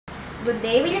Good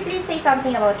day. Will you please say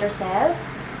something about yourself?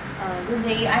 Good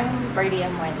day, I'm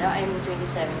Amuenda. I'm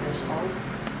 27 years old.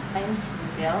 I'm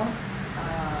single.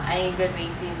 I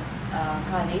graduated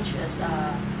college as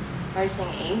a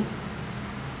nursing aide.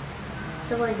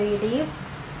 So where do you live?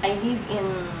 I live in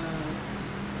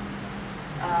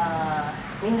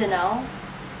Mindanao,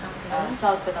 Okay.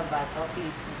 South Cotabato,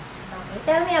 Philippines. Okay.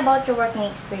 Tell me about your working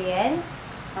experience.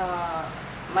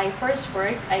 My first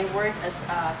work, I worked as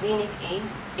a clinic aide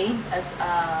as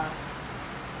a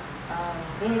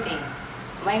clinic aide.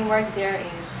 My work there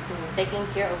is to taking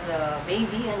care of the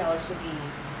baby and also the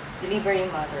delivery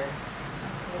mother.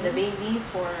 The baby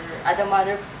the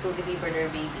mother to deliver their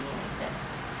baby like that.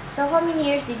 So how many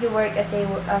years did you work as a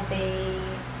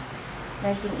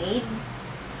nursing aide?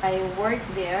 I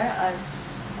worked there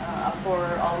as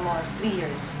for almost 3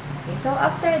 years. Okay. So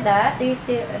after that, do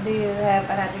you have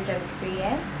another job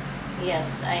experience?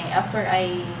 Yes, after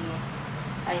I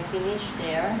finished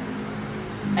there,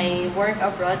 I work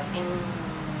abroad in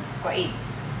Kuwait.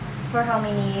 For how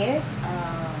many years?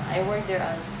 I worked there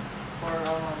for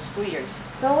almost 2 years.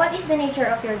 So what is the nature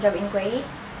of your job in Kuwait?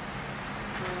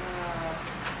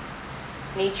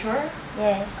 Nature.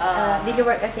 Yes. Did you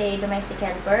work as a domestic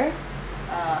helper?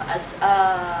 As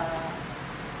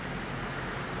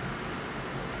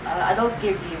adult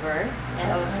caregiver,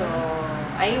 and also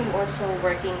I am also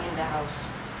working in the house.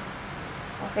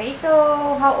 Okay.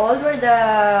 So how old were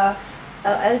the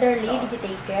elderly? Did you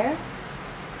take care?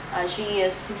 She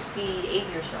is 68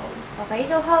 years old. Okay.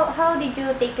 So how did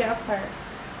you take care of her?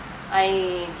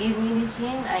 I give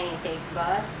medicine, I take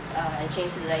bath, I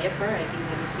change the diaper, I give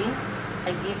medicine.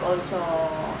 I give also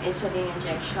insulin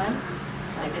injection,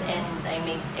 so and I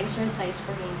make exercise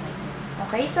for him.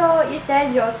 Okay, so you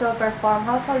said you also perform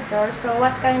household chores. So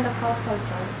what kind of household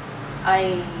chores?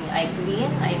 I clean,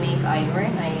 I make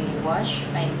iron, I wash,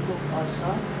 I cook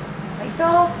also. Okay,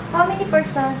 so how many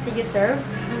persons did you serve?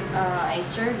 I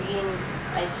serve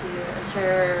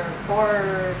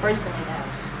 4 person in the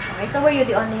house. Okay, so were you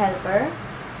the only helper?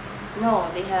 No,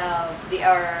 they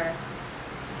are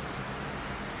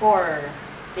four.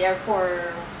 They are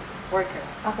 4 workers.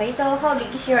 Okay, so how big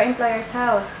is your employer's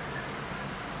house?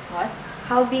 What?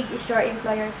 How big is your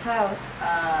employer's house?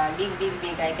 Big.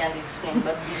 I can't explain,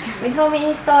 but big. With how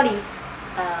many stories?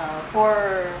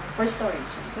 4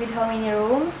 stories. With how many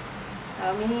rooms?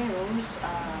 How many rooms?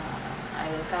 I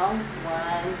will count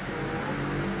 1,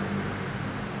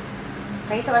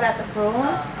 2. Okay, so a lot of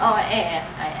rooms. I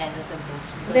added the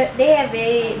rooms. Do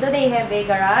they have a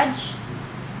garage?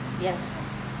 Yes.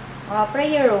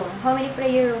 Prayer room. How many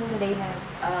prayer room do they have?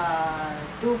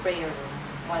 2 prayer room.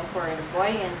 1 for the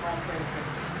boy and 1 for the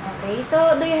girls. Okay,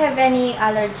 so do you have any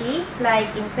allergies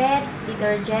like in pets,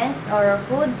 detergents, or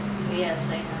foods?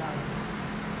 Yes, I have.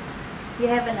 You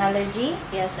have an allergy?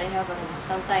 Yes, I have.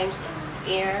 Sometimes in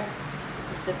air,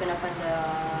 slipping up on the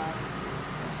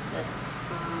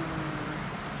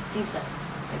season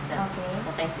like that. Okay.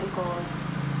 Sometimes in cold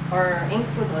or in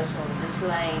food also, just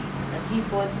like the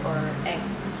seafood or egg.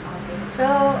 Okay. So,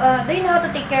 do you know how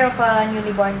to take care of a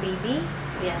newly born baby?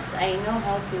 Yes, I know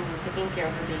how to taking care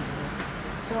of the baby.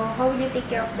 So, how will you take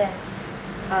care of them?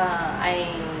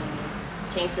 I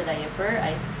change the diaper,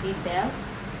 I feed them.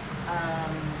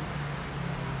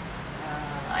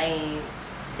 I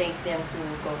take them to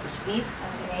go to sleep.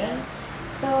 Okay.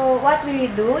 So, what will you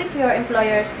do if your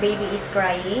employer's baby is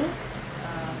crying?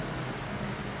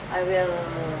 I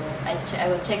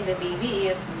will check the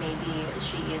baby if maybe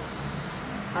she is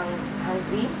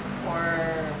hungry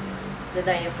or the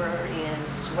diaper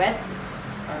is wet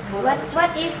or full. What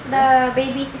if the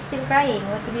baby is still crying?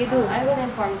 What will you do? I will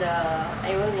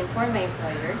inform my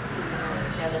employer to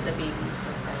tell that the baby is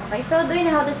still crying. Okay, so do you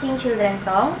know how to sing children's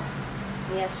songs?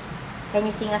 Yes. Can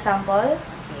you sing a sample?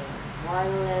 Okay.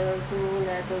 1, level 2,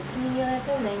 level 3,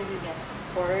 level 9,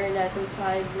 4, level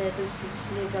 5, level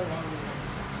 6, level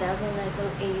 9, 7,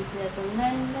 level 8, level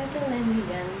 9, level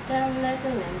 10,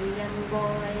 level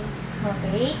boy.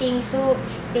 Okay,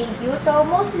 thank you. So,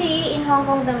 mostly in Hong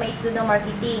Kong, the maids do the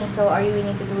marketing. So, are you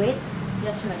willing to do it?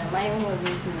 Yes, madam. I am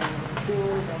willing to do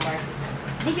the marketing.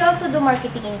 Did you also do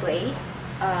marketing in Kuwait?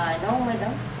 No,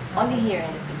 madam. Only here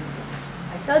in the Philippines.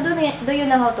 So, do you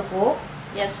know how to cook?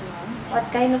 Yes, ma'am.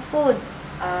 What kind of food?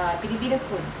 Filipino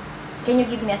food. Can you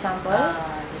give me a sample?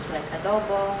 Just like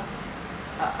adobo,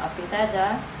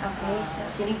 apitada, Okay.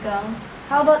 sinigang.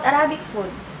 How about Arabic food?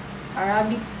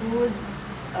 Arabic food,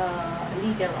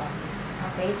 little on.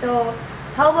 Okay, so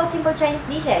how about simple Chinese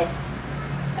dishes?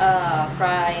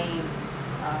 Fried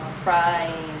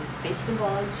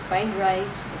vegetables, fried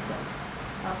rice.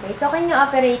 Okay, so can you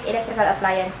operate electrical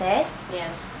appliances?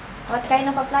 Yes. What kind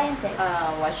of appliances?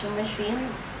 Washing machine,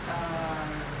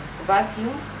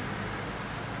 vacuum.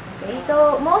 Okay,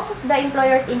 so most of the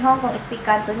employers in Hong Kong speak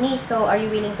Cantonese, so are you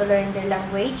willing to learn their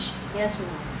language? Yes,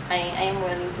 ma'am. I am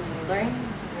willing to learn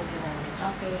the language.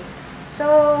 Okay.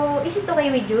 So, is it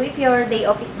okay with you if your day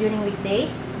off is during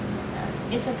weekdays?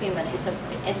 It's okay, man. It's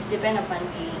depend upon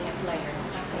the employer.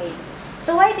 Okay.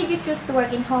 So, why did you choose to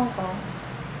work in Hong Kong?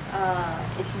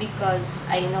 It's because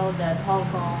I know that Hong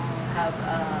Kong have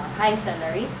a high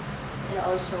salary, and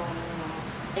also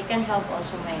I can help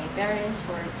also my parents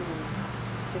or to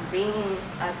bring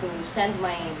to send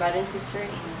my brother and sister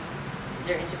in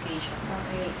their education.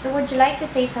 Okay. So, would you like to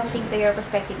say something to your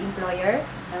prospective employer?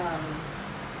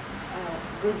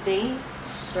 Good day,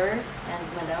 sir and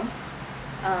madam.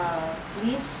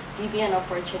 Please give me an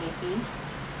opportunity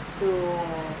to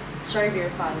serve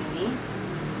your family.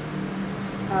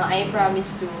 I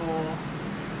promise to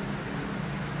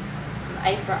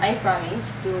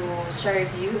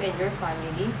serve you and your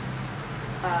family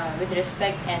with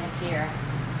respect and care.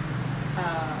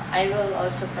 I will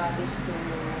also promise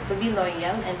to be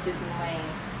loyal and to do my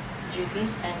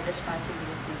duties and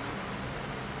responsibilities.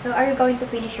 So, are you going to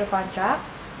finish your contract?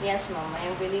 Yes, ma'am. I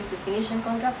am willing to finish an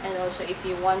contract, and also if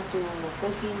you want to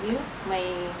continue my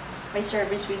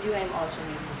service with you, I'm also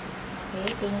willing to.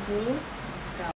 Okay, thank you.